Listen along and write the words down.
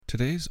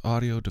Today's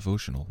audio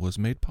devotional was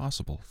made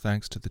possible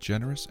thanks to the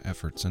generous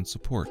efforts and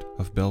support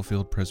of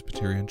Bellefield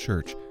Presbyterian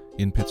Church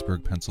in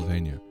Pittsburgh,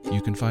 Pennsylvania.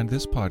 You can find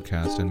this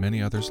podcast and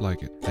many others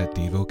like it at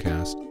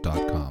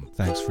Devocast.com.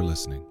 Thanks for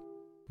listening.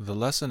 The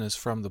lesson is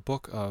from the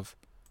book of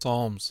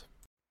Psalms.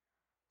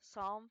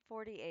 Psalm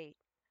 48.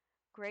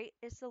 Great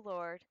is the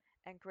Lord,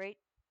 and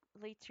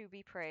greatly to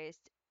be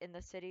praised in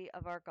the city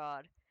of our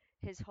God.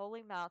 His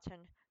holy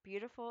mountain,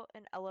 beautiful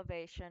in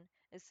elevation,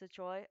 is the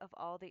joy of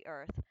all the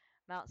earth.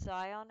 Mount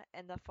Zion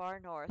in the far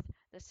north,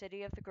 the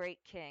city of the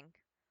great King.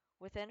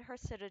 Within her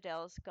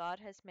citadels God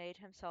has made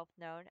himself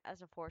known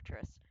as a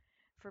fortress.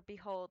 For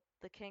behold,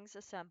 the kings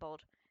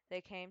assembled,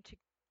 they came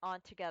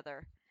on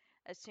together.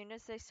 As soon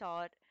as they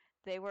saw it,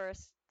 they were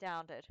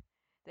astounded.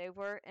 They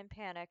were in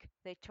panic,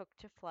 they took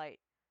to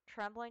flight.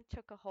 Trembling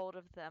took a hold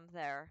of them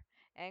there,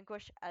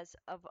 anguish as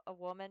of a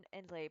woman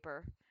in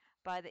labor.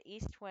 By the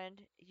east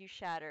wind you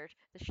shattered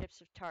the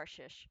ships of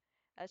Tarshish.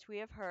 As we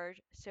have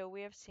heard, so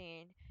we have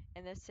seen,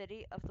 in the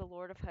city of the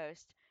Lord of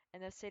hosts,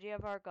 in the city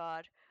of our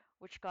God,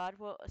 which God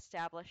will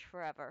establish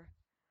forever.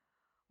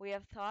 We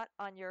have thought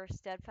on your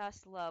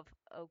steadfast love,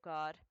 O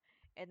God,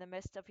 in the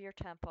midst of your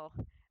temple.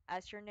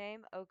 As your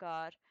name, O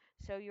God,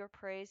 so your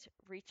praise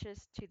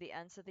reaches to the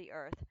ends of the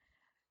earth.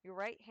 Your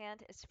right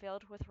hand is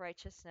filled with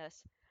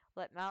righteousness.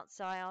 Let Mount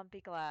Zion be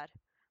glad.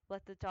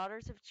 Let the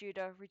daughters of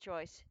Judah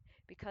rejoice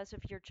because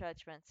of your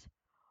judgments.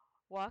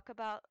 Walk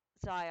about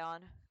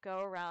Zion,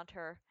 go around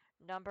her,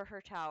 number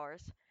her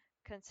towers.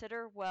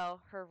 Consider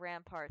well her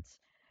ramparts.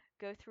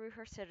 Go through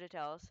her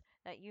citadels,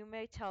 that you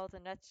may tell the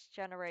next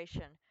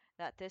generation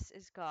that this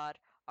is God,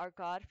 our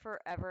God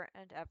forever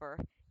and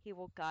ever. He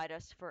will guide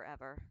us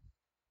forever.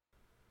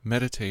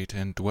 Meditate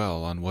and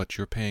dwell on what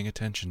you're paying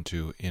attention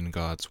to in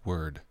God's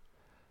Word.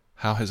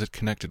 How has it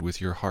connected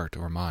with your heart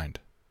or mind?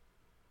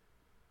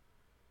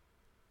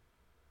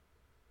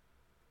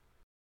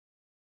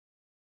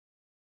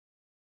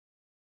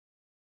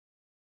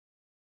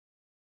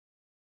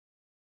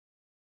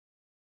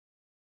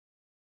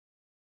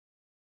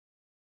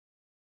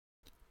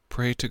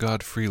 Pray to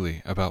God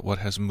freely about what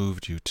has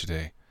moved you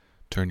today.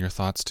 Turn your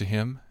thoughts to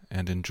Him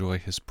and enjoy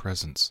His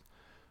presence.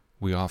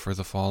 We offer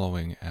the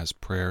following as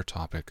prayer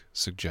topic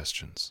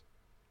suggestions.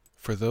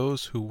 For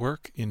those who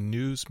work in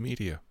news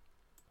media.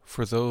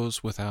 For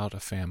those without a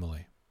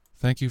family.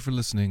 Thank you for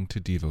listening to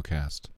Devocast.